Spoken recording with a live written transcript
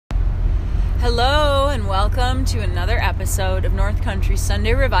Hello and welcome to another episode of North Country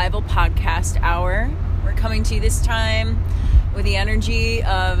Sunday Revival Podcast Hour. We're coming to you this time with the energy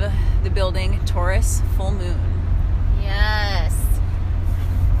of the building Taurus Full Moon. Yes.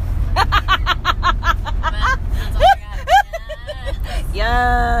 That's all I got.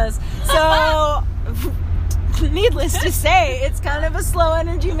 Yes. So, needless to say, it's kind of a slow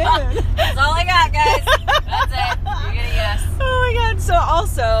energy moon. That's all I got, guys. That's it. You're gonna guess. Oh my god. So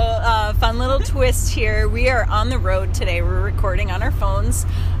also, fun little twist here. We are on the road today. We're recording on our phones.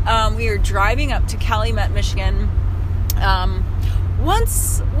 We are driving up to Calumet, Michigan.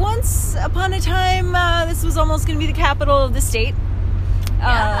 Once upon a time, this was almost going to be the capital of the state.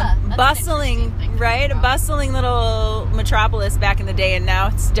 Yeah, Bustling, right? A bustling little metropolis back in the day, and now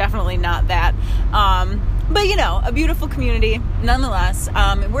it's definitely not that. But you know, a beautiful community nonetheless.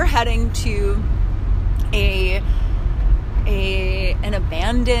 We're heading to an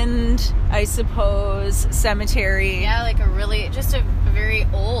abandoned, I suppose, cemetery. Yeah, like a very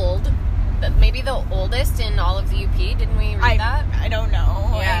old, maybe the oldest in all of the UP. Didn't we read that? I don't know.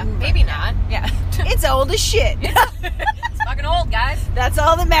 Yeah, maybe not. Yeah, it's old as shit. It's fucking old, guys. That's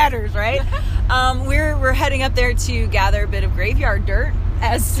all that matters, right? We're heading up there to gather a bit of graveyard dirt,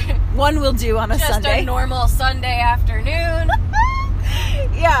 as one will do on a Sunday. Just a normal Sunday afternoon.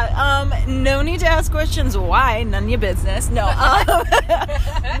 Yeah, no need to ask questions why, none of your business. No,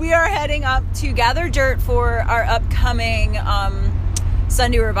 we are heading up to gather dirt for our upcoming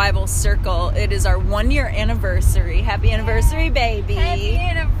Sunday Revival Circle. It is our 1-year anniversary. Happy anniversary, baby. Happy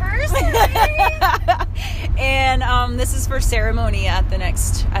anniversary. And this is for ceremony at the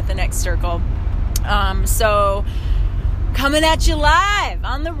next circle. So coming at you live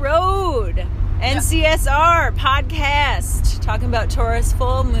on the road. NCSR podcast talking about Taurus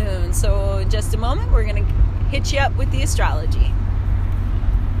Full Moon. So in just a moment, we're going to hit you up with the astrology.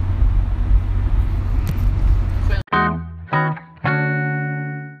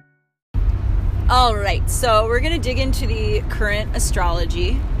 All right, so we're going to dig into the current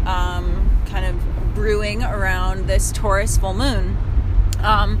astrology, kind of brewing around this Taurus Full Moon.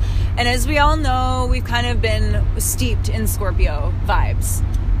 And as we all know, we've kind of been steeped in Scorpio vibes.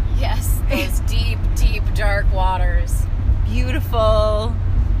 Yes, those deep, deep, dark waters. Beautiful.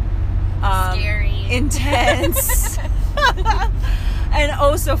 Scary. Intense. And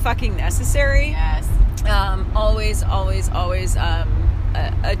oh so fucking necessary. Yes. Always a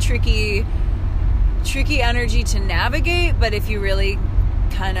tricky energy to navigate, but if you really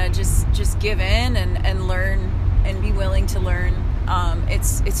kind of just give in and learn and be willing to learn,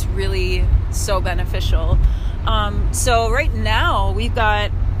 it's really so beneficial. So right now we've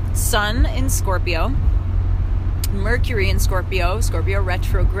got Sun in Scorpio, Mercury in Scorpio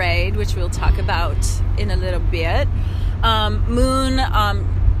retrograde, which we'll talk about in a little bit. Moon,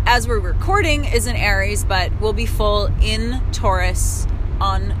 as we're recording, is in Aries, but will be full in Taurus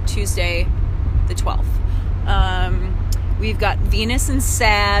on Tuesday the 12th. We've got Venus in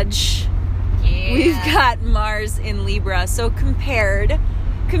Sag. Yeah. We've got Mars in Libra. So compared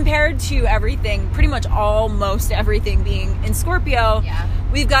to everything, pretty much almost everything being in Scorpio, yeah,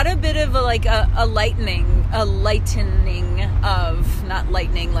 we've got a bit of a lightening of, not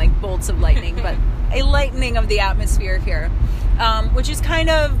lightning like bolts of lightning, but a lightening of the atmosphere here, which is kind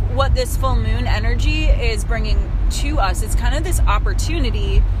of what this full moon energy is bringing to us. It's kind of this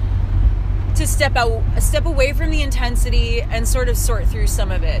opportunity to step away from the intensity and sort of sort through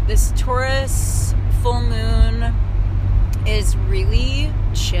some of it. This Taurus full moon is really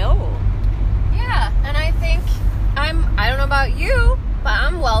chill. Yeah, and I think I don't know about you, but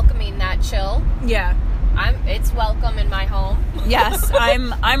I'm welcoming that chill. Yeah. It's welcome in my home. Yes,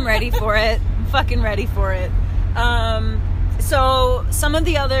 I'm ready for it. I'm fucking ready for it. So some of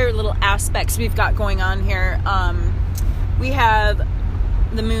the other little aspects we've got going on here, we have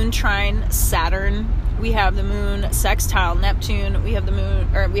the moon trine Saturn, we have the moon sextile Neptune, we have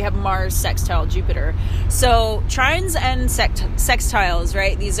Mars sextile Jupiter. So trines and sextiles,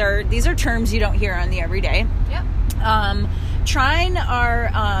 right? These are terms you don't hear on the everyday. Yep. Trine are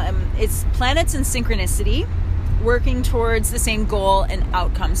it's planets in synchronicity working towards the same goal and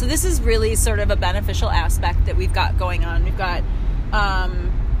outcome. So this is really sort of a beneficial aspect that we've got going on. We've got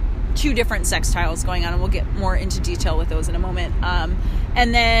 2 different sextiles going on, and we'll get more into detail with those in a moment.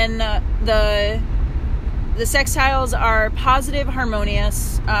 And then the sextiles are positive,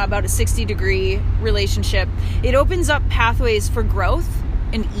 harmonious, about a 60-degree relationship. It opens up pathways for growth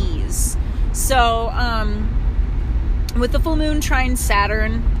and ease. So with the full moon trine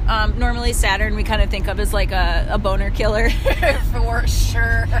Saturn, normally Saturn we kind of think of as like a boner killer. For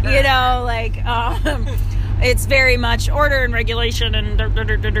sure. You know, like it's very much order and regulation and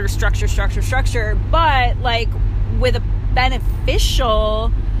structure, but like with a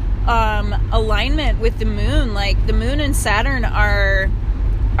beneficial alignment with the moon. Like the moon and Saturn are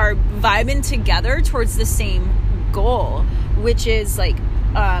vibing together towards the same goal, which is like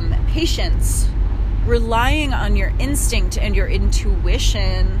patience, relying on your instinct and your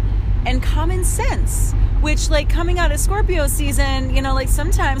intuition and common sense, which, like, coming out of Scorpio season, you know, like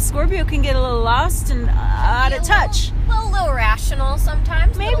sometimes Scorpio can get a little lost and out of touch. A little rational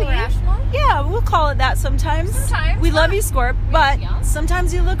sometimes. Maybe. Rational. Yeah, we'll call it that sometimes. We love you, Scorp, but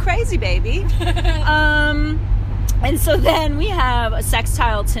sometimes you look crazy, baby. And so then we have a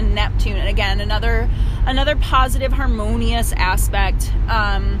sextile to Neptune, and again, another positive, harmonious aspect.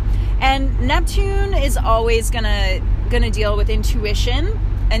 And Neptune is always gonna deal with intuition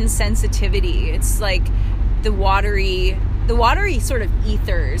and sensitivity. It's like the watery sort of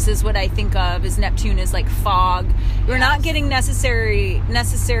ethers is what I think of as Neptune is like fog. We're not getting necessarily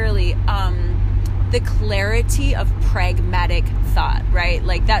the clarity of pragmatic thought, right?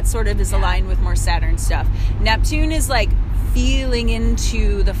 Like that sort of is aligned with more Saturn stuff. Neptune is like feeling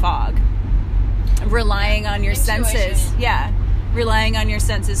into the fog, relying on your senses. Yeah. Relying on your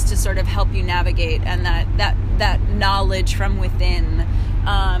senses to sort of help you navigate, and that knowledge from within.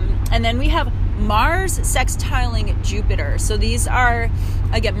 And then we have Mars sextiling Jupiter. So these are,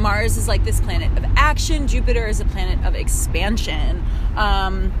 again, Mars is like this planet of action. Jupiter is a planet of expansion.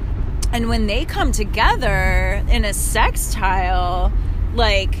 And when they come together in a sextile,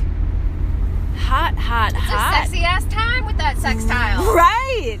 like hot. It's a sexy ass time with that sextile.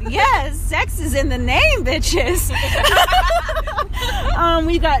 Right. Yes. Sex is in the name, bitches.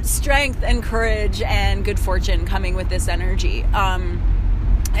 We got strength and courage and good fortune coming with this energy.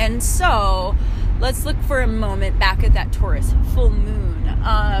 And so let's look for a moment back at that Taurus full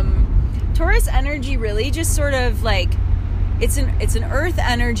moon. Taurus energy really just sort of like, it's an earth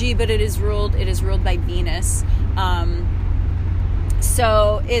energy, but it is ruled by Venus.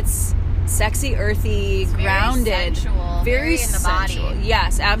 So it's sexy, earthy, it's grounded, sensual, very in the sensual. Body.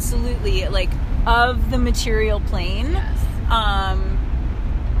 Yes, absolutely. Like of the material plane. Yes.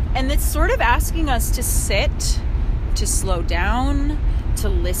 And it's sort of asking us to sit, to slow down, to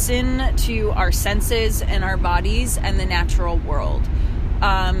listen to our senses and our bodies and the natural world.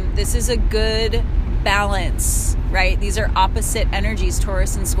 This is a good balance, right? These are opposite energies,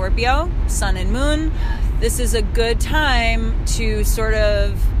 Taurus and Scorpio, sun and moon. This is a good time to sort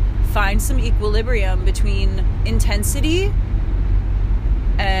of find some equilibrium between intensity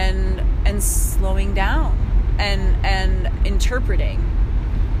and slowing down and interpreting.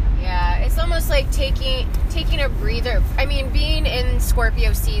 Yeah, it's almost like taking a breather. I mean, being in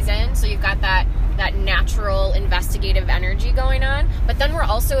Scorpio season, so you've got that natural investigative energy going on, but then we're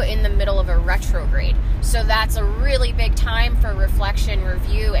also in the middle of a retrograde. So that's a really big time for reflection,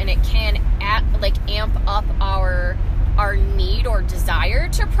 review, and it can amp up our need or desire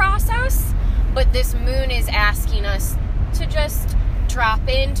to process. But this moon is asking us to just drop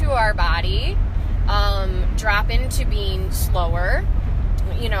into our body, drop into being slower,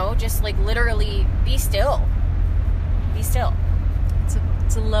 you know, just like literally be still. Be still.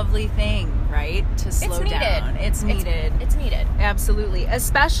 It's a lovely thing, right? To slow down. It's needed. It's needed. Absolutely.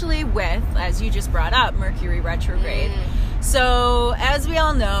 Especially with, as you just brought up, Mercury retrograde. So, as we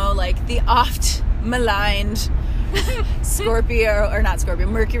all know, like the oft maligned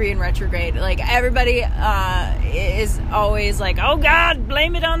Mercury in retrograde. Like everybody is always like, oh God,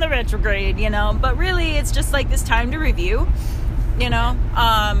 blame it on the retrograde, you know? But really, it's just like this time to review. You know,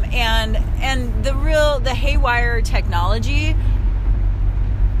 and the haywire technology,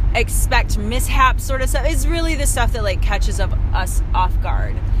 expect mishap sort of stuff is really the stuff that like catches us off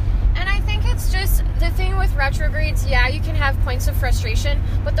guard. And I think it's just the thing with retrogrades. Yeah, you can have points of frustration,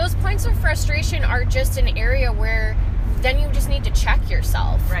 but those points of frustration are just an area where then you just need to check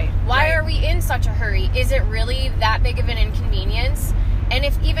yourself. Right. Why are we in such a hurry? Is it really that big of an inconvenience? And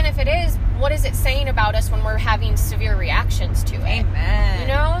even if it is, what is it saying about us when we're having severe reactions to it? Amen. You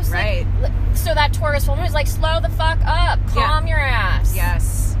know? It's right. So that Taurus full moon is like, slow the fuck up. Calm your ass.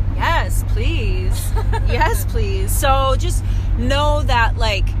 Yes. Yes, please. Yes, please. So just know that,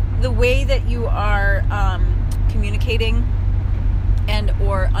 like, the way that you are communicating and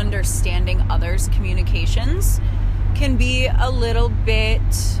or understanding others' communications can be a little bit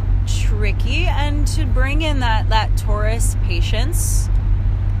tricky, and to bring in that Taurus patience,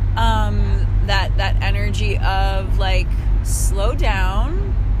 that energy of like slow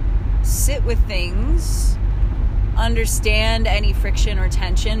down, sit with things, understand any friction or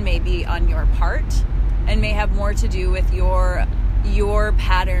tension may be on your part and may have more to do with your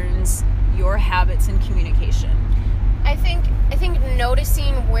patterns your habits and communication? I think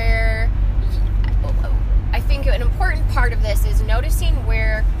noticing where, I think an important part of this is noticing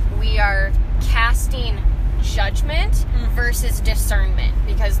where we are casting judgment versus discernment,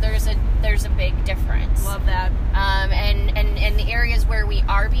 because there's a big difference. Love that. And the areas where we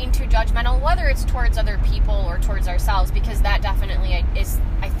are being too judgmental, whether it's towards other people or towards ourselves, because that definitely is,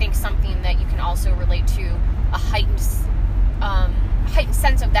 I think, something that you can also relate to a heightened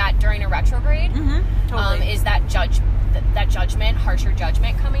sense of that during a retrograde. Totally. Is that judgment, harsher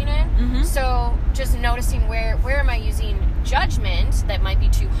judgment coming in. So just noticing where am I using judgment that might be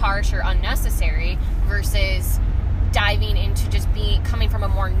too harsh or unnecessary versus diving into just coming from a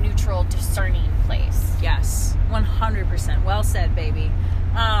more neutral, discerning place. Yes, 100%. Well said, baby.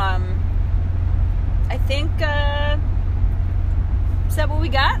 I think, is that what we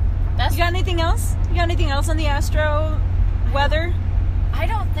got? You got anything else? You got anything else on the astro weather? I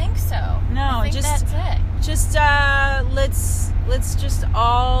don't think so. No, I think that's it. Just let's just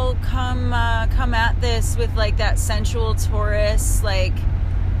all come at this with like that sensual Taurus, like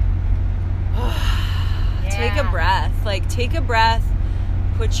take a breath. Like, take a breath,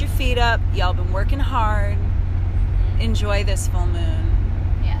 put your feet up. Y'all been working hard. Enjoy this full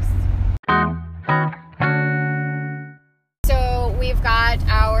moon. Yes. So we've got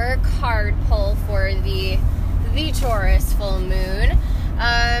our card pull for the Taurus full moon.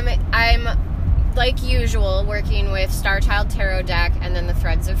 I'm, like usual, working with Starchild Tarot deck and then the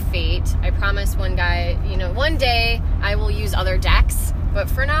Threads of Fate. I promise one day I will use other decks, but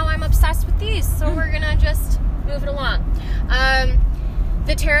for now I'm obsessed with these, so we're gonna just move it along.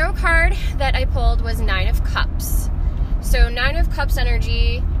 The tarot card that I pulled was Nine of Cups. So Nine of Cups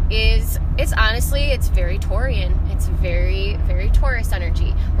energy it's very Taurian. It's very, very Taurus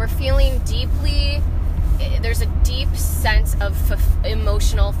energy. We're feeling deeply, there's a deep sense of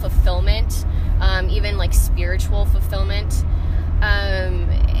emotional fulfillment, even like spiritual fulfillment.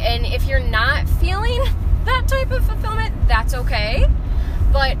 And if you're not feeling that type of fulfillment, that's okay.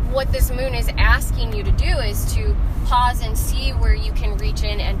 But what this moon is asking you to do is to pause and see where you can reach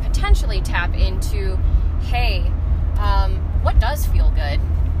in and potentially tap into, hey, what does feel good?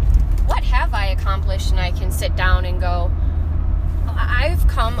 What have I accomplished? And I can sit down and go, I've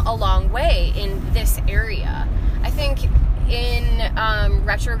come a long way in this area. I think in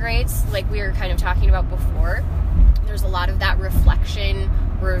retrogrades, like we were kind of talking about before, there's a lot of that reflection,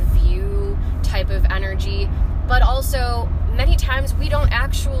 review type of energy, but also many times we don't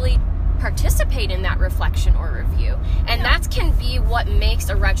actually participate in that reflection or review. And that can be what makes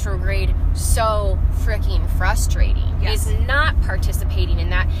a retrograde so freaking frustrating. Yes. Is not participating in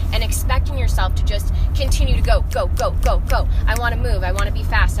that and expecting yourself to just continue to go. I want to move. I want to be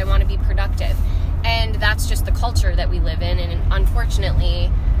fast. I want to be productive. And that's just the culture that we live in. And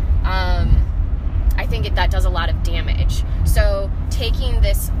unfortunately, I think that does a lot of damage. So taking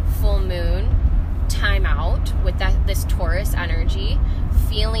this full moon time out with this Taurus energy,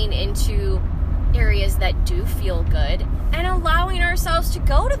 feeling into areas that do feel good and allowing ourselves to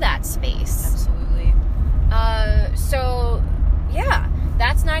go to that space. Absolutely. So yeah,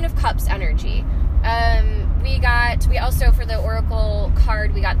 that's Nine of Cups energy. We also, for the Oracle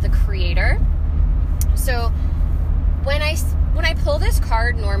card, we got the Creator. So when I pull this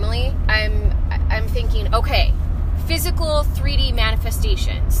card, normally I'm thinking, okay, physical 3D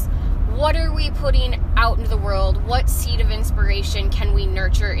manifestations. What are we putting out into the world? What seed of inspiration can we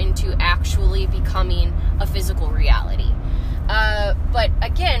nurture into actually becoming a physical reality? But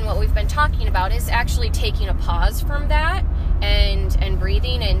again, what we've been talking about is actually taking a pause from that and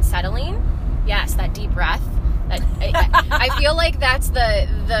breathing and settling. Yes, that deep breath. I feel like that's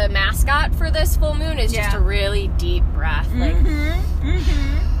the mascot for this full moon is just a really deep breath.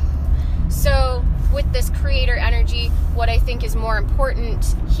 So with this Creator energy, what I think is more important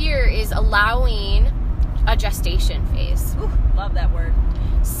here is allowing a gestation phase. Ooh, love that word.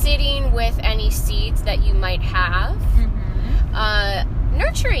 Sitting with any seeds that you might have,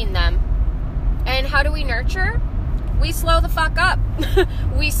 nurturing them. And how do we nurture? We slow the fuck up.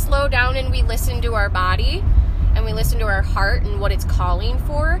 We slow down and we listen to our body and we listen to our heart and what it's calling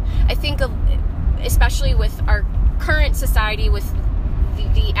for. I think especially with our current society, with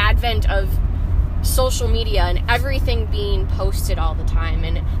the advent of social media and everything being posted all the time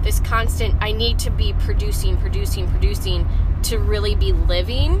and this constant, I need to be producing to really be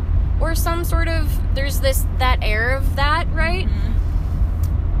living, or some sort of, there's that air of that, right?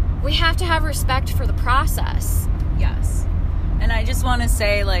 We have to have respect for the process. Yes. And I just want to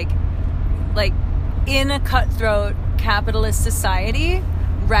say, like in a cutthroat capitalist society,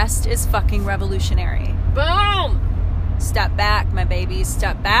 rest is fucking revolutionary. Boom! Step back, my baby.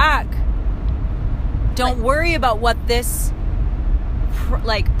 Step back. Don't worry about what this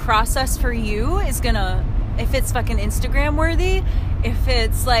process for you is gonna, if it's fucking Instagram worthy, if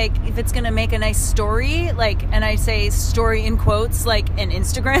it's gonna make a nice story, like, and I say story in quotes, like an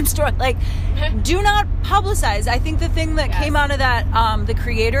Instagram story, like, do not publicize. I think the thing that came out of that, the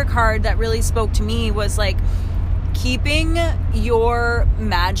creator card that really spoke to me was like, keeping your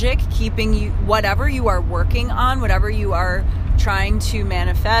magic, keeping you, whatever you are working on, whatever you are trying to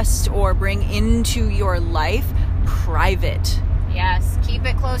manifest or bring into your life, private. Yes, keep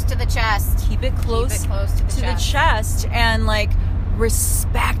it close to the chest. Keep it close to the chest, and like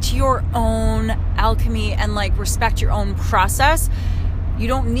respect your own alchemy and like respect your own process. You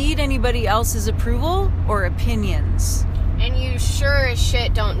don't need anybody else's approval or opinions. And you sure as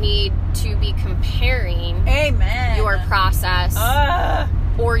shit don't need to be comparing your process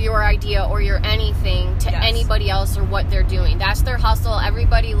or your idea or your anything to anybody else or what they're doing. That's their hustle.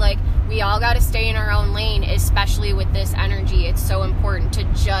 Everybody, like, we all got to stay in our own lane, especially with this energy. It's so important to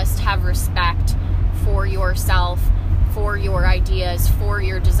just have respect for yourself, for your ideas, for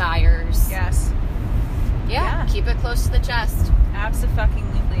your desires. Yes. Yeah. Keep it close to the chest.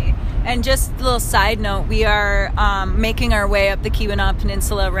 Absolutely. And just a little side note, we are making our way up the Keweenaw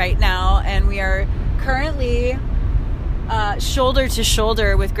Peninsula right now, and we are currently shoulder to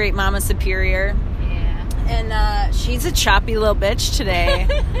shoulder with Great Mama Superior. Yeah. And she's a choppy little bitch today.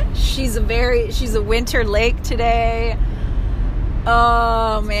 she's a winter lake today.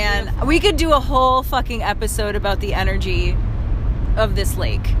 Oh man, beautiful. We could do a whole fucking episode about the energy of this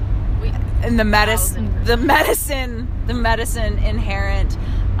lake and the medicine inherent.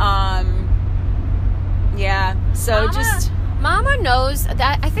 So Mama knows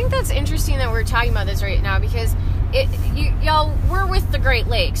that. I think that's interesting that we're talking about this right now, because y'all, we're with the Great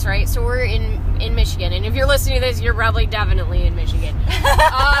Lakes, right? So we're in Michigan, and if you're listening to this, you're probably definitely in Michigan.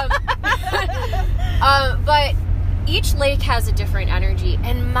 But each lake has a different energy,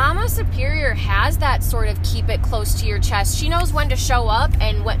 and Mama Superior has that sort of keep it close to your chest. She knows when to show up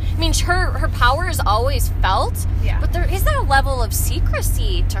and what. I mean, her power is always felt, but there is that level of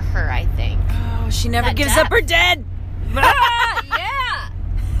secrecy to her, I think. Oh, she never gives up her dead. Yeah.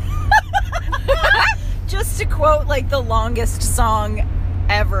 Just to quote like the longest song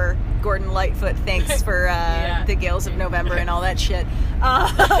ever, Gordon Lightfoot, thanks for the Gales of November and all that shit.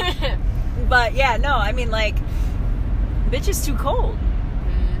 But yeah, no, I mean, like, bitch is too cold.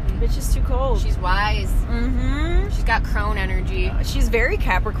 Mm-hmm. Bitch is too cold. She's wise. Mm-hmm. She's got crone energy. She's very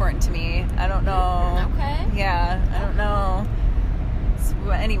Capricorn to me. I don't know. Okay. Yeah, I don't know.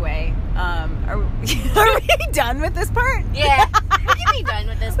 So, anyway, are we done with this part? Yeah, we can be done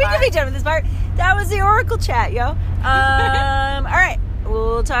with this part. We can be done with this part. That was the Oracle chat, yo. All right.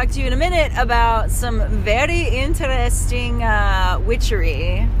 We'll talk to you in a minute about some very interesting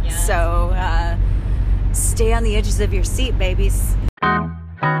witchery. Yes. So stay on the edges of your seat, babies.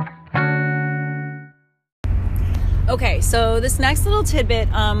 Okay, so this next little tidbit,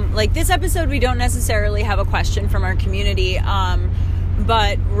 like this episode, we don't necessarily have a question from our community,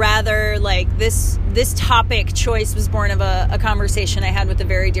 but rather like this topic choice was born of a conversation I had with a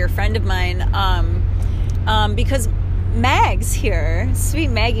very dear friend of mine, because Mags here, sweet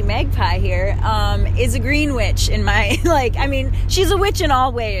Maggie Magpie here, is a green witch in my, like, I mean, she's a witch in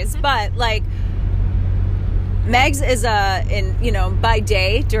all ways, but like, Mags is by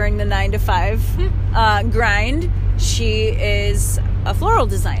day during the 9 to 5 grind, she is a floral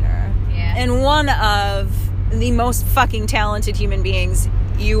designer, and one of the most fucking talented human beings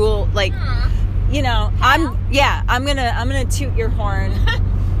you will like. I'm gonna toot your horn.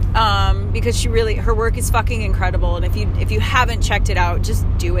 Because her work is fucking incredible, and if you haven't checked it out, just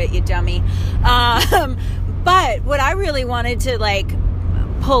do it, you dummy. But what I really wanted to like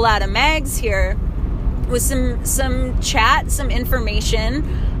pull out of Mags here was some chat, some information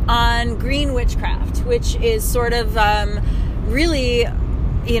on green witchcraft, which is sort of really,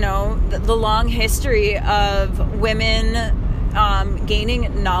 the long history of women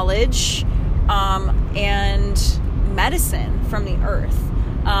gaining knowledge and medicine from the earth.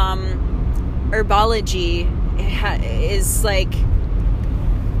 Herbology is like,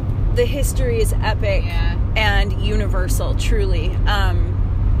 the history is epic and universal, truly.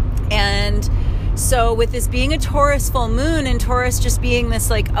 And so with this being a Taurus full moon, and Taurus just being this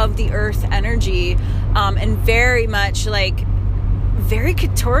like of the earth energy, and very much like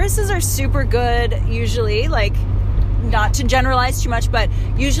Tauruses are super good usually, like, not to generalize too much, but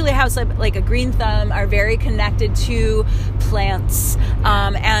usually have like a green thumb, are very connected to plants.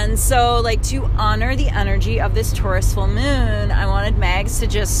 And so like to honor the energy of this Taurus full moon, I wanted Mags to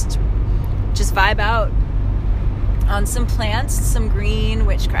just vibe out on some plants, some green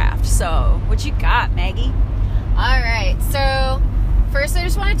witchcraft. So, what you got, Maggie? All right. So, first I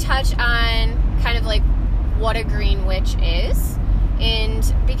just want to touch on kind of like what a green witch is.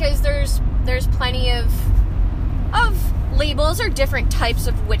 And because there's plenty of labels or different types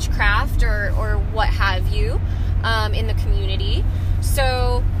of witchcraft or what have you in the community.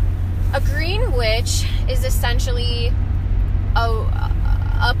 So a green witch is essentially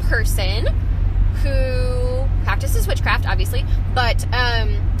a person who practices witchcraft, obviously, but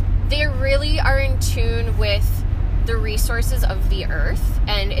they really are in tune with the resources of the earth,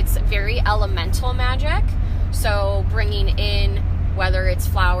 and it's very elemental magic. So bringing in whether it's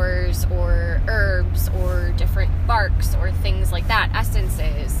flowers or herbs or different barks or things like that,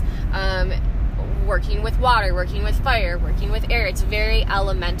 essences, working with water, working with fire, working with air. It's very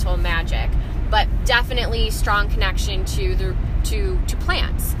elemental magic, but definitely strong connection to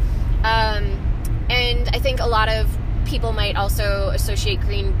plants. And I think a lot of people might also associate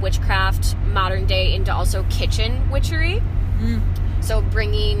green witchcraft modern day into also kitchen witchery. So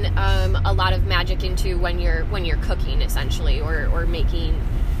bringing a lot of magic into when you're cooking, essentially, or making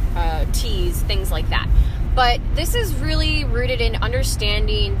teas, things like that. But this is really rooted in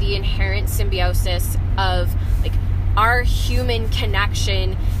understanding the inherent symbiosis of like our human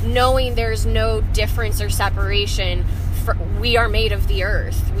connection, knowing there's no difference or separation. We are made of the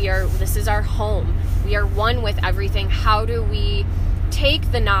earth. This is our home. We are one with everything. How do we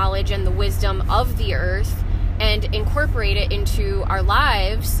take the knowledge and the wisdom of the earth and incorporate it into our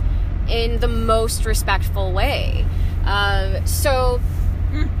lives in the most respectful way?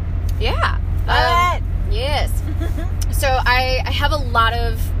 Yeah. Yes. So I have a lot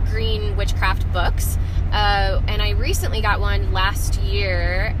of green witchcraft books, and I recently got one last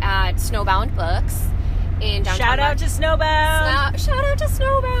year at Snowbound Books in downtown. Shout out to Snowbound. Shout out to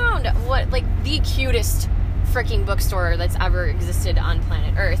Snowbound. What, like, the cutest freaking bookstore that's ever existed on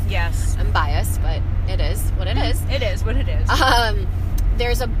planet Earth. Yes. I'm biased, but it is what it is. It is what it is.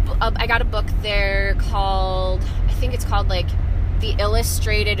 There's I got a book there called, I think it's called like The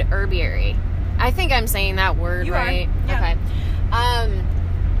Illustrated Herbiary. I think I'm saying that word right. Yeah. Okay.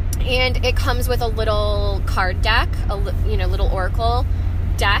 And it comes with a little card deck, little oracle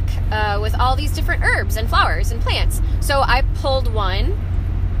deck with all these different herbs and flowers and plants. So I pulled one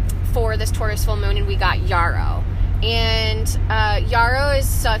for this Taurus Full Moon, and we got yarrow. And yarrow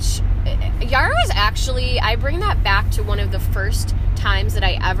is actually, I bring that back to one of the first times that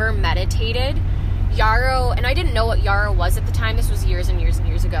I ever meditated. Yarrow, and I didn't know what yarrow was at the time. This was years and years and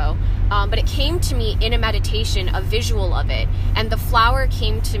years ago. But it came to me in a meditation, a visual of it. And the flower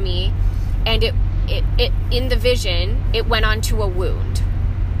came to me, and it in the vision, it went onto a wound.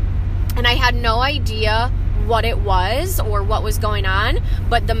 And I had no idea what it was or what was going on,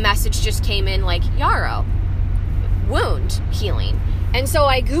 but the message just came in like yarrow, wound healing. And so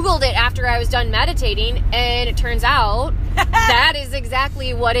I Googled it after I was done meditating, and it turns out that is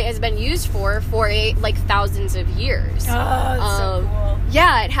exactly what it has been used for like thousands of years. Oh, it's so cool.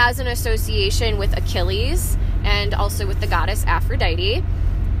 Yeah, it has an association with Achilles and also with the goddess Aphrodite.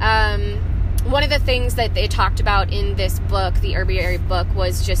 One of the things that they talked about in this book, the herbiary book,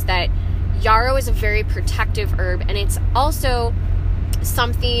 was just that yarrow is a very protective herb, and it's also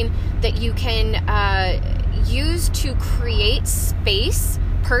something that you can use to create space,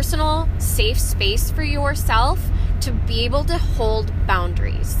 personal, safe space for yourself to be able to hold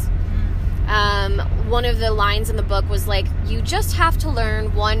boundaries. One of the lines in the book was like, you just have to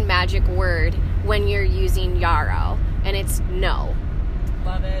learn one magic word when you're using yarrow, and it's no.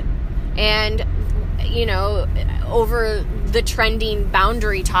 Love it. And, over the trending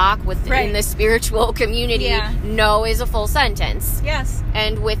boundary talk in the spiritual community, no is a full sentence. Yes.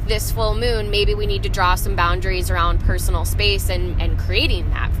 And with this full moon, maybe we need to draw some boundaries around personal space and creating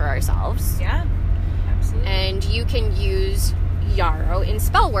that for ourselves. Yeah, absolutely. And you can use yarrow in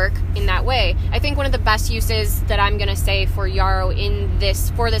spell work in that way. I think one of the best uses that I'm going to say for yarrow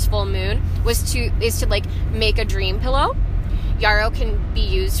for this full moon is to like make a dream pillow. Yarrow can be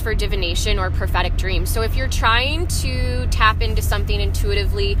used for divination or prophetic dreams. So if you're trying to tap into something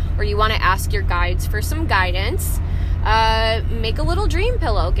intuitively, or you want to ask your guides for some guidance, make a little dream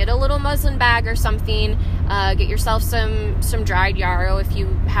pillow. Get a little muslin bag or something. Get yourself some dried yarrow if you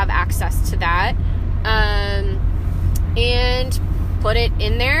have access to that. And put it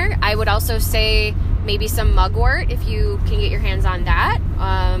in there. I would also say maybe some mugwort if you can get your hands on that.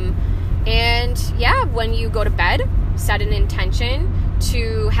 And yeah, when you go to bed, set an intention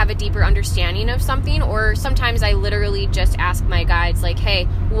to have a deeper understanding of something, or sometimes I literally just ask my guides, like, hey,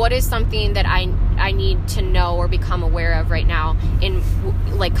 what is something that I need to know or become aware of right now,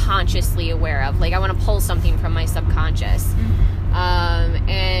 like consciously aware of, like I want to pull something from my subconscious.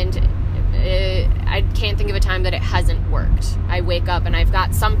 And I can't think of a time that it hasn't worked. I wake up and I've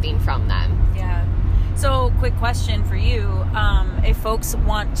got something from them. Yeah. So, quick question for you. If folks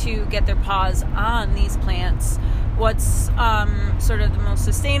want to get their paws on these plants, what's sort of the most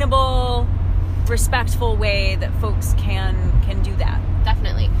sustainable, respectful way that folks can do that?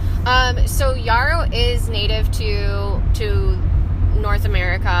 Definitely. So yarrow is native to North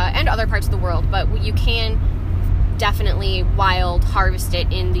America and other parts of the world, but you can definitely wild harvest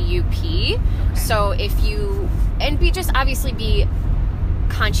it in the UP. Okay. So obviously be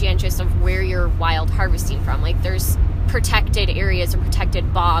conscientious of where you're wild harvesting from. Like there's protected areas and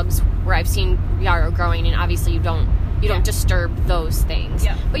protected bogs where I've seen yarrow growing, and obviously you don't disturb those things.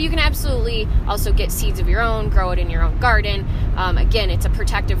 Yeah. But you can absolutely also get seeds of your own, grow it in your own garden. Again, it's a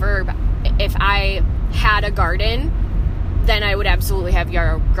protective herb. If I had a garden, then I would absolutely have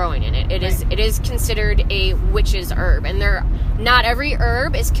yarrow growing in it. It is considered a witch's herb, and not every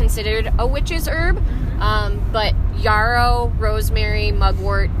herb is considered a witch's herb. But yarrow, rosemary,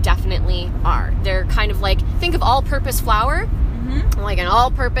 mugwort definitely are. They're kind of like, think of all-purpose flour, like an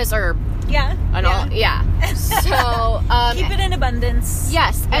all-purpose herb. Yeah. So keep it in abundance.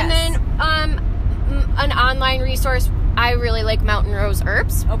 Yes. And then an online resource, I really like Mountain Rose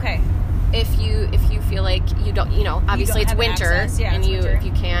Herbs. Okay. If you feel like you don't, obviously it's winter, access. Yeah, and if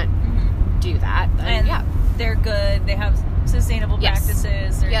you can't do that, then they're good. They have sustainable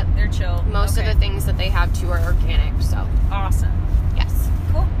practices. They're chill. Most of the things that they have too are organic. So awesome. Yes.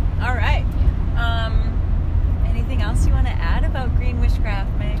 Cool. All right. Anything else you want to add about green witchcraft,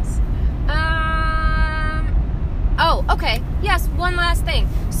 Megs? Oh, okay. Yes, one last thing.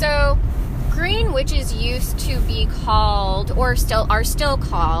 So, green witches used to be called, or are still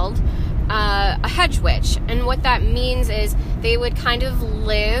called, a hedge witch. And what that means is they would kind of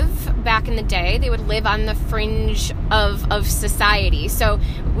live, back in the day, they would live on the fringe of society. So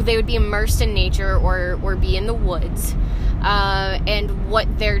they would be immersed in nature or be in the woods. And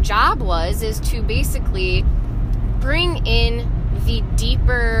what their job is to basically bring in the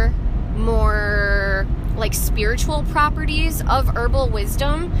deeper, more like spiritual properties of herbal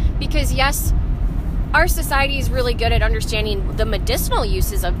wisdom, because yes, our society is really good at understanding the medicinal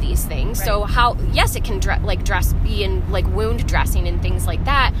uses of these things. Right. So it can be in like wound dressing and things like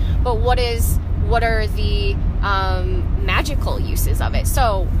that, but what are the magical uses of it?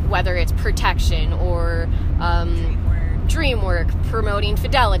 So whether it's protection or dream work, promoting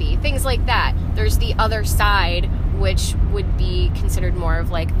fidelity, things like that. There's the other side, which would be considered more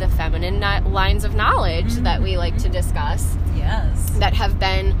of like the feminine lines of knowledge that we like to discuss. Yes. That have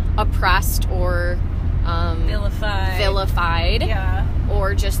been oppressed or vilified. Yeah.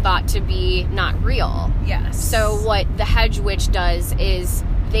 Or just thought to be not real. Yes. So what the hedge witch does is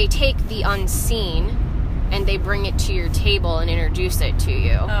they take the unseen and they bring it to your table and introduce it to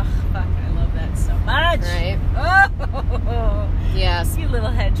you. Oh, fuck, I love that so much. Right? Oh, yes. You little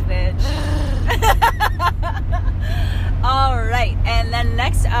hedge bitch. All right, and then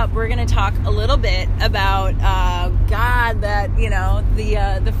next up, we're going to talk a little bit about,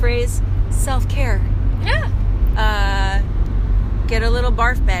 the phrase self-care. Yeah. Get a little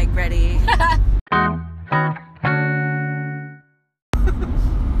barf bag ready.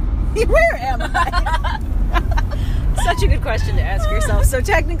 Where am I? Such a good question to ask yourself. So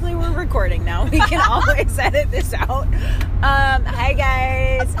technically we're recording now. We can always edit this out. Hi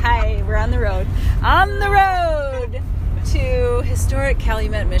guys. Hi, we're on the road. On the road to historic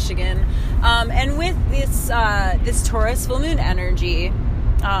Calumet, Michigan. And with this Taurus Full Moon energy,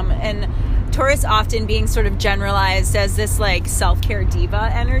 and Taurus often being sort of generalized as this like self-care diva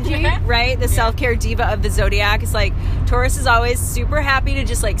energy, right? The self-care diva of the zodiac is like Taurus is always super happy to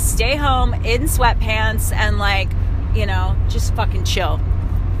just like stay home in sweatpants and like, just fucking chill.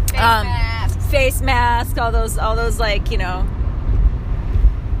 Face mask, all those like,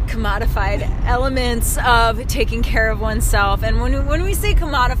 commodified elements of taking care of oneself. And when we say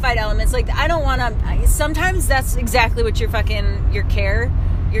commodified elements, like I don't want to, sometimes that's exactly what your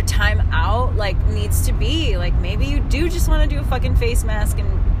time out like needs to be. Like maybe you do just want to do a fucking face mask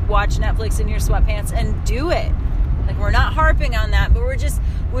and watch Netflix in your sweatpants and do it. Like we're not harping on that, but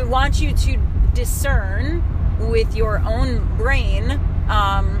we want you to discern with your own brain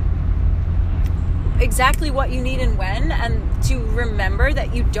exactly what you need and when, and to remember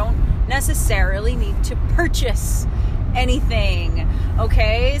that you don't necessarily need to purchase anything.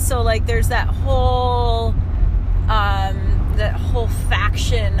 Okay, so like there's that whole that whole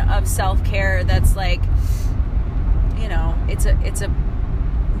faction of self-care that's like, you know, it's a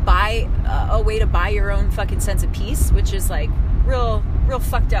way to buy your own fucking sense of peace, which is like real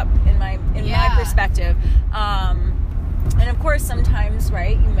fucked up in my perspective. And of course, sometimes,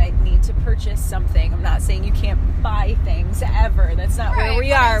 right, you might need to purchase something. I'm not saying you can't buy things ever. That's not where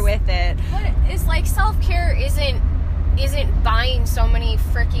we are with it. But it's like self-care isn't buying so many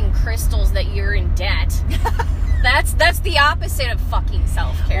freaking crystals that you're in debt. That's the opposite of fucking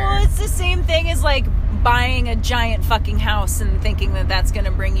self-care. Well, it's the same thing as like buying a giant fucking house and thinking that that's going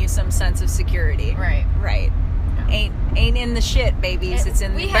to bring you some sense of security. Right. Yeah. Ain't in the shit, babies. It's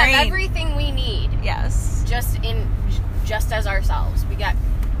in the brain. We have everything we need. Yes. Just as ourselves. We got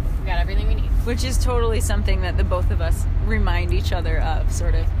everything we need. Which is totally something that the both of us remind each other of,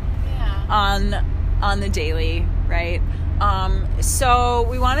 sort of. Yeah. On the daily, right? So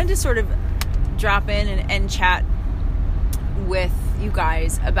we wanted to sort of drop in and chat with you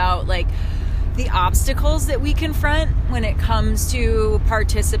guys about like the obstacles that we confront when it comes to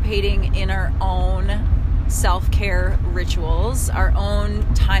participating in our own self-care rituals, our own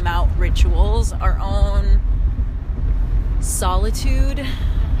timeout rituals, our own solitude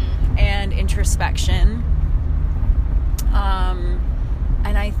and introspection.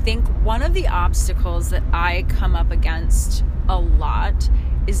 And I think one of the obstacles that I come up against a lot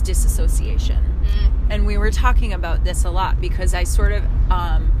is disassociation. And we were talking about this a lot because I sort of,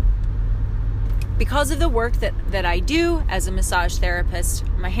 because of the work that I do as a massage therapist,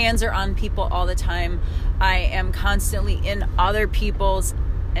 my hands are on people all the time. I am constantly in other people's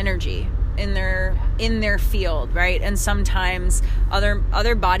energy, in their field, right? And sometimes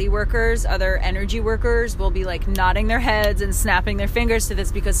other body workers, other energy workers will be like nodding their heads and snapping their fingers to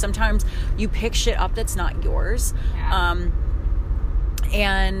this, because sometimes you pick shit up that's not yours. Yeah.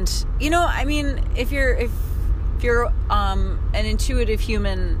 And you know, I mean, if you're an intuitive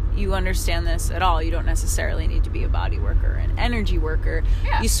human, you understand this at all. You don't necessarily need to be a body worker, an energy worker.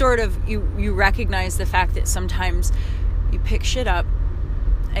 Yeah. You sort of you recognize the fact that sometimes you pick shit up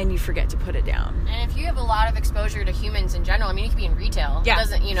and you forget to put it down. And if you have a lot of exposure to humans in general, I mean, you could be in retail. Yeah. It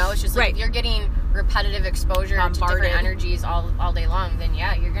doesn't, you know, it's just like if you're getting repetitive exposure to different energies all day long, then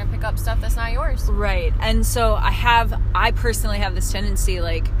yeah, you're going to pick up stuff that's not yours. Right. And so I personally have this tendency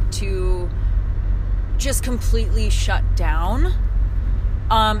like to just completely shut down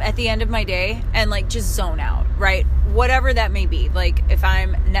at the end of my day and like just zone out, right? Whatever that may be. Like if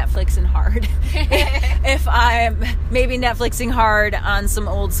I'm Netflixing hard, if I'm maybe Netflixing hard on some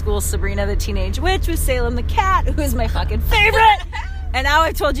old school Sabrina the Teenage Witch with Salem the Cat, who is my fucking favorite. And now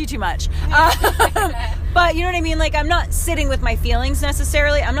I've told you too much. But you know what I mean? Like I'm not sitting with my feelings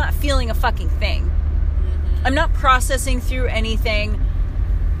necessarily. I'm not feeling a fucking thing. Mm-hmm. I'm not processing through anything.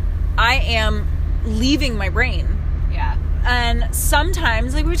 I am leaving my brain. Yeah. And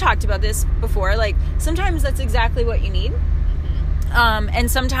sometimes, like we talked about this before, like sometimes that's exactly what you need. Mm-hmm.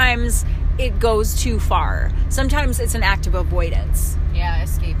 And sometimes it goes too far. Sometimes it's an act of avoidance. Yeah,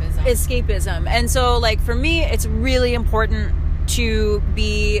 escapism. And so like for me, it's really important to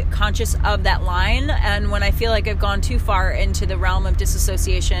be conscious of that line. And when I feel like I've gone too far into the realm of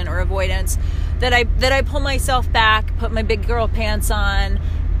disassociation or avoidance, that I pull myself back, put my big girl pants on,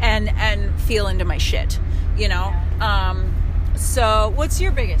 and feel into my shit, you know? Yeah. So what's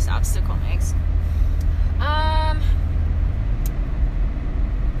your biggest obstacle, Megs?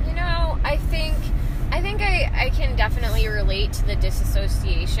 You know, I think I can definitely relate to the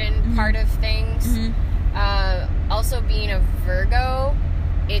disassociation mm-hmm. part of things. Mm-hmm. Also being a Virgo,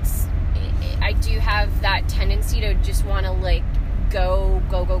 I do have that tendency to just want to like go.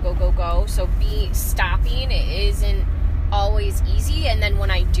 So stopping isn't always easy, and then when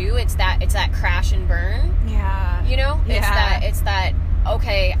I do, it's that crash and burn. Yeah. You know? It's that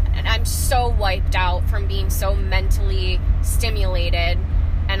okay, and I'm so wiped out from being so mentally stimulated,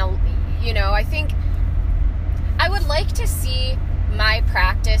 and you know, I think I would like to see my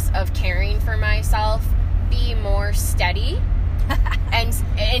practice of caring for myself be more steady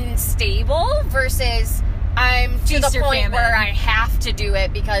and stable versus I'm to the point where I have to do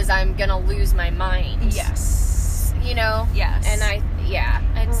it because I'm gonna lose my mind. Yes. You know? Yes. And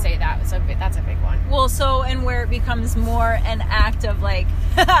I'd say that's a big one. Well, so, and where it becomes more an act of like,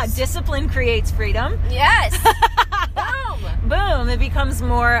 discipline creates freedom. Yes. Boom. Boom. It becomes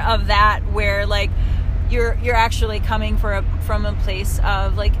more of that where like you're actually coming from a place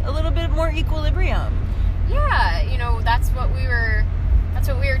of like a little bit more equilibrium. Yeah. You know, that's what we were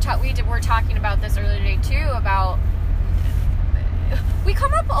talking about this earlier today too, about we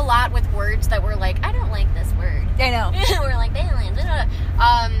come up a lot with words that we're like, I don't like this word. I know. We're like,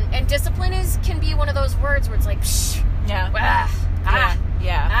 and discipline can be one of those words where it's like, psh,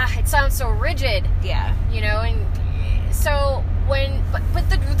 Yeah. It sounds so rigid. Yeah. You know, and so but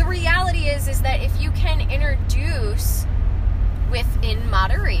the reality is that if you can introduce within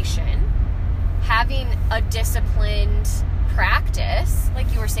moderation, having a disciplined practice,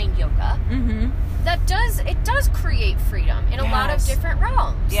 like you were saying, yoga, it does create freedom in a lot of different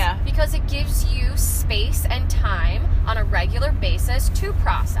realms. Yeah. Because it gives you space and time on a regular basis to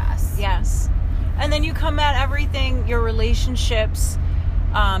process. Yes. And then you come at everything, your relationships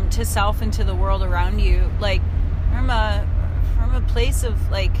to self and to the world around you, like from a place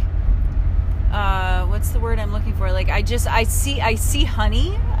of like, what's the word I'm looking for? Like I see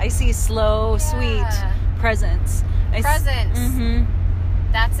honey. I see slow, sweet presence. That's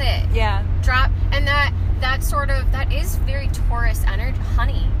it. Yeah. Drop, and that is very Taurus energy,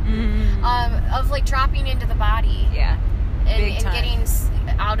 honey. Of like dropping into the body. Yeah. And getting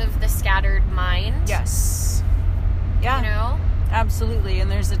out of the scattered mind. Yes. Yeah. You know? Absolutely.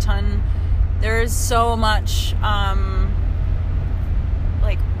 And there's so much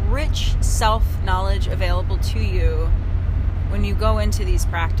like rich self-knowledge available to you when you go into these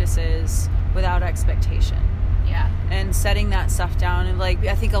practices without expectation. Yeah. And setting that stuff down. And like,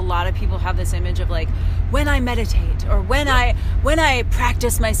 I think a lot of people have this image of like, when I meditate or when I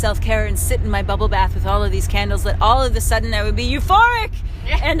practice my self-care and sit in my bubble bath with all of these candles, that all of a sudden I will be euphoric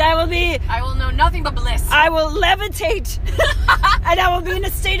and I will know nothing but bliss. I will levitate and I will be in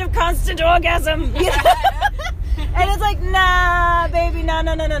a state of constant orgasm. You know? And it's like, nah, baby, no,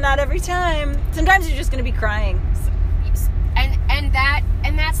 not every time. Sometimes you're just going to be crying.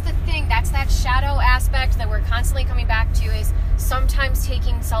 And that's the thing. That's that shadow aspect that we're constantly coming back to, is sometimes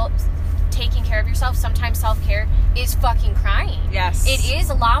taking care of yourself, sometimes self-care is fucking crying. Yes. It is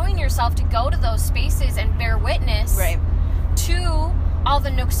allowing yourself to go to those spaces and bear witness to all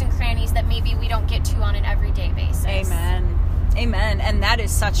the nooks and crannies that maybe we don't get to on an everyday basis. Amen. And that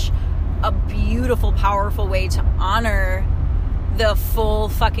is such a beautiful, powerful way to honor the full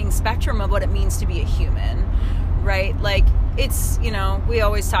fucking spectrum of what it means to be a human, right? Like, it's, you know, we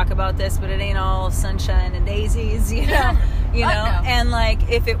always talk about this, but it ain't all sunshine and daisies, you know? No. And like,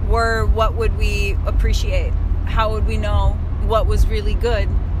 if it were, what would we appreciate? How would we know what was really good,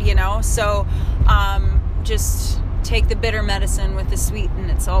 you know? So, just take the bitter medicine with the sweet, and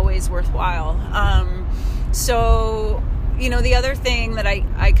it's always worthwhile. So, you know, the other thing that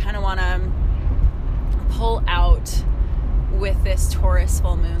I kind of want to pull out with this Taurus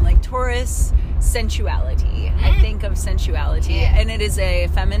full moon, like Taurus sensuality. I think of sensuality, and it is a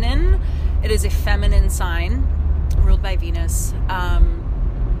feminine sign ruled by Venus.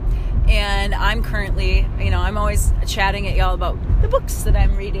 And I'm currently, you know, I'm always chatting at y'all about the books that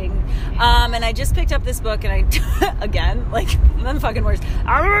I'm reading. And I just picked up this book, and I, again, like, them fucking words,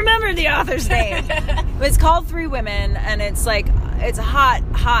 I don't remember the author's name. But it's called Three Women, and it's like, it's hot.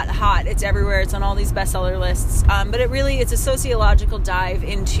 It's everywhere. It's on all these bestseller lists. But it's a sociological dive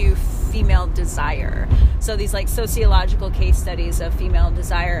into female desire. So these like sociological case studies of female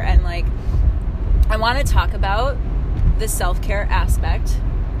desire. And like, I want to talk about the self-care aspect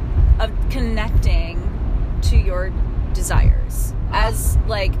of connecting to your desires, as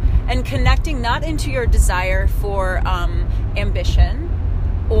like, and connecting not into your desire for ambition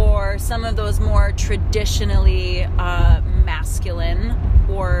or some of those more traditionally masculine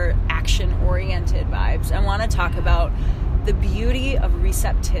or action-oriented vibes. I want to talk about the beauty of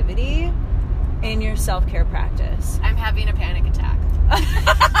receptivity in your self-care practice. I'm having a panic attack.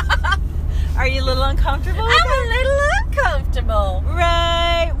 Are you a little uncomfortable with I'm a little uncomfortable.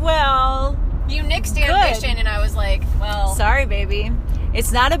 Right, well... You nixed ambition, and I was like, well... Sorry, baby.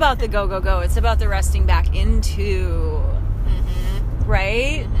 It's not about the go, go, go. It's about the resting back into.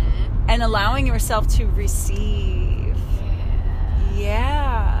 Right? And allowing yourself to receive.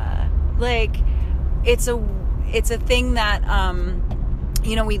 Yeah. Like, it's a thing that,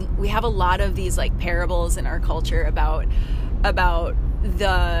 you know, we have a lot of these, like, parables in our culture about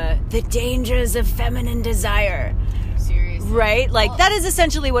the dangers of feminine desire. Seriously. Right? Like, that is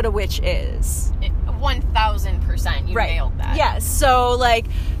essentially what a witch is. 1,000%. You nailed that. Yes. So, like,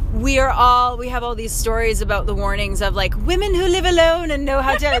 we have all these stories about the warnings of, like, women who live alone and know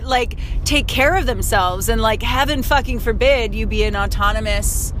how to, like, take care of themselves. And, like, heaven fucking forbid you be an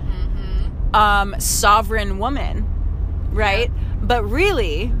autonomous, sovereign woman. Right? Yeah. But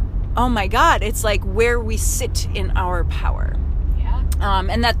really, oh my God, it's, like, where we sit in our power.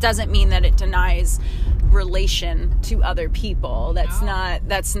 And that doesn't mean that it denies relation to other people. That's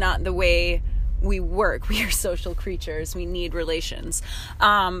not the way we work. We are social creatures. We need relations.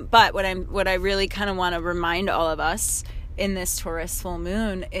 But what I really kind of want to remind all of us in this Taurus full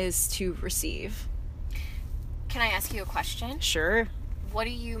moon is to receive. Can I ask you a question? Sure. What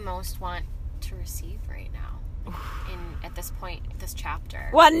do you most want to receive right now? At this point, this chapter?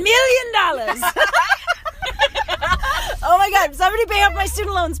 $1 million. Oh my God! Somebody pay off my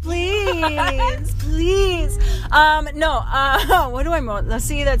student loans, please, please. No. What do I want? Let's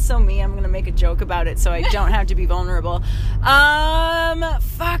see. That's so me. I'm gonna make a joke about it so I don't have to be vulnerable.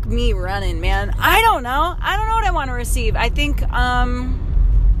 Fuck me running, man. I don't know what I want to receive. I think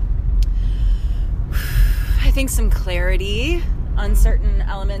some clarity on certain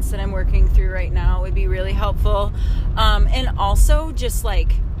elements that I'm working through right now would be really helpful. And also just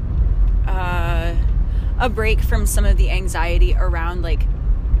like a break from some of the anxiety around like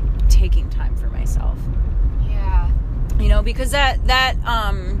taking time for myself. Yeah. You know, because that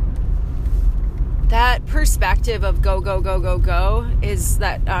perspective of go is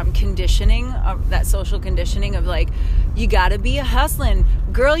that conditioning, of that social conditioning of like, you gotta be a hustling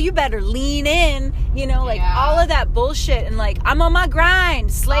girl, you better lean in, you know, like all of that bullshit. And like, I'm on my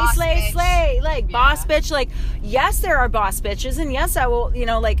grind, slay, like boss bitch. Like, yes, there are boss bitches, and yes, I will, you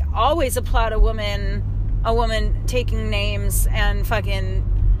know, like always applaud a woman taking names and fucking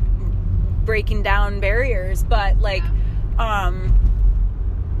breaking down barriers. But like,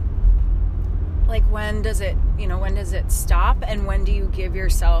 like when does it stop, and when do you give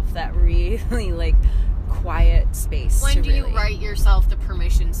yourself that really like quiet space? When do you write yourself the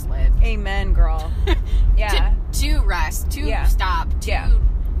permission slip? Amen, girl. Yeah. to rest, to stop, to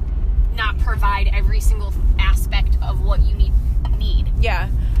not provide every single aspect of what you need. Yeah.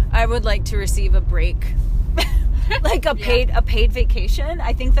 I would like to receive a break. Like a paid vacation.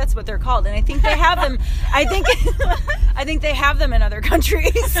 I think that's what they're called, and I think they have them. I think they have them in other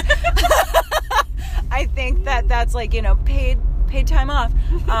countries. I think that's like, you know, paid time off.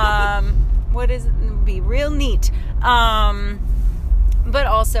 What is it? Would be real neat. But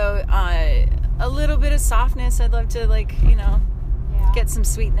also a little bit of softness. I'd love to, like, you know, get some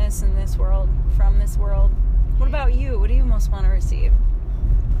sweetness in this world, from this world. What about you? What do you most want to receive?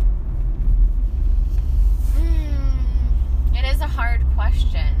 It is a hard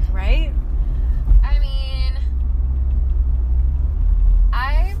question. Right? I mean,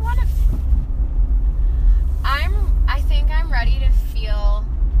 I think I'm ready to feel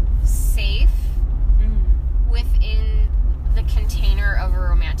safe within the container of a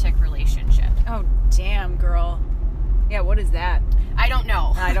romantic relationship. Oh, damn, girl. Yeah, what is that? I don't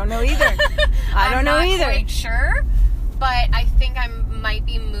know. I don't know either. I'm not quite sure, but I think I might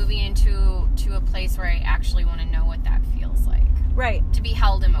be moving into a place where I actually want to know what that feels like. Right. To be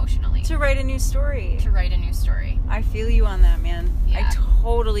held emotionally. To write a new story. I feel you on that, man. Yeah. I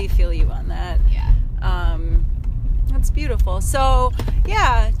totally feel you on that. Yeah. That's beautiful. So,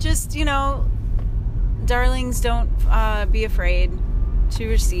 yeah, just, you know, darlings, don't be afraid to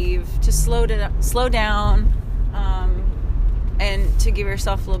receive, to slow down, and to give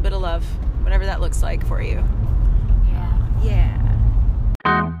yourself a little bit of love, whatever that looks like for you. Yeah.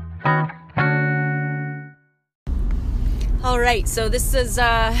 All right, so this is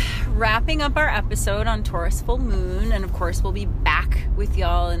wrapping up our episode on Taurus Full Moon, and of course we'll be back with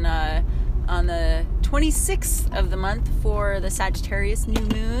y'all on the 26th of the month for the Sagittarius new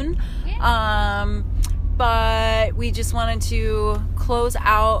moon. Yeah. But we just wanted to close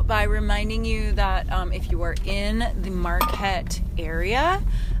out by reminding you that if you are in the Marquette area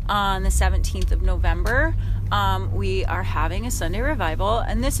on the 17th of November, we are having a Sunday revival,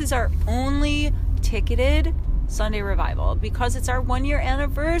 and this is our only ticketed Sunday revival because it's our 1-year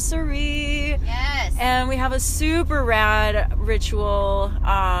anniversary. Yes. And we have a super rad ritual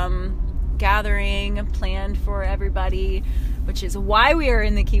gathering planned for everybody, which is why we are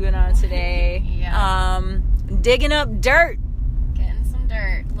in the Keweenaw today. Digging up dirt. Getting some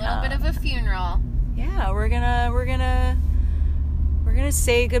dirt. A little bit of a funeral. Yeah, we're gonna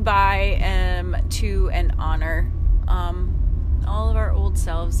say goodbye to and honor all of our old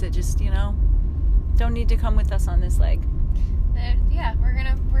selves that just, you know, don't need to come with us on this leg.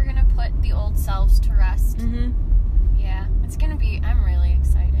 We're gonna put the old selves to rest. Mm-hmm. Yeah, it's gonna be. I'm really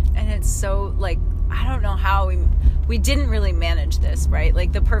excited. And it's so, like, I don't know how we didn't really manage this, right?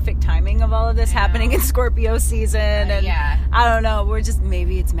 Like the perfect timing of all of this happening in Scorpio season, and I don't know. We're just,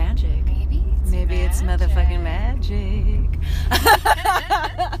 maybe it's magic. Maybe it's motherfucking magic.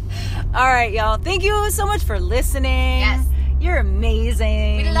 All right, y'all. Thank you so much for listening. Yes. You're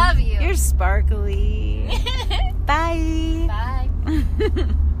amazing. We love you. You're sparkly. Bye. Bye.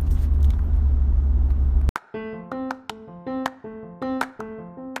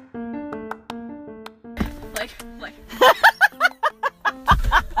 like.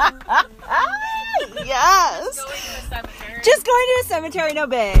 Yes. Just going to a cemetery. Just going to a cemetery, no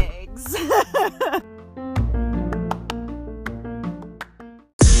bags.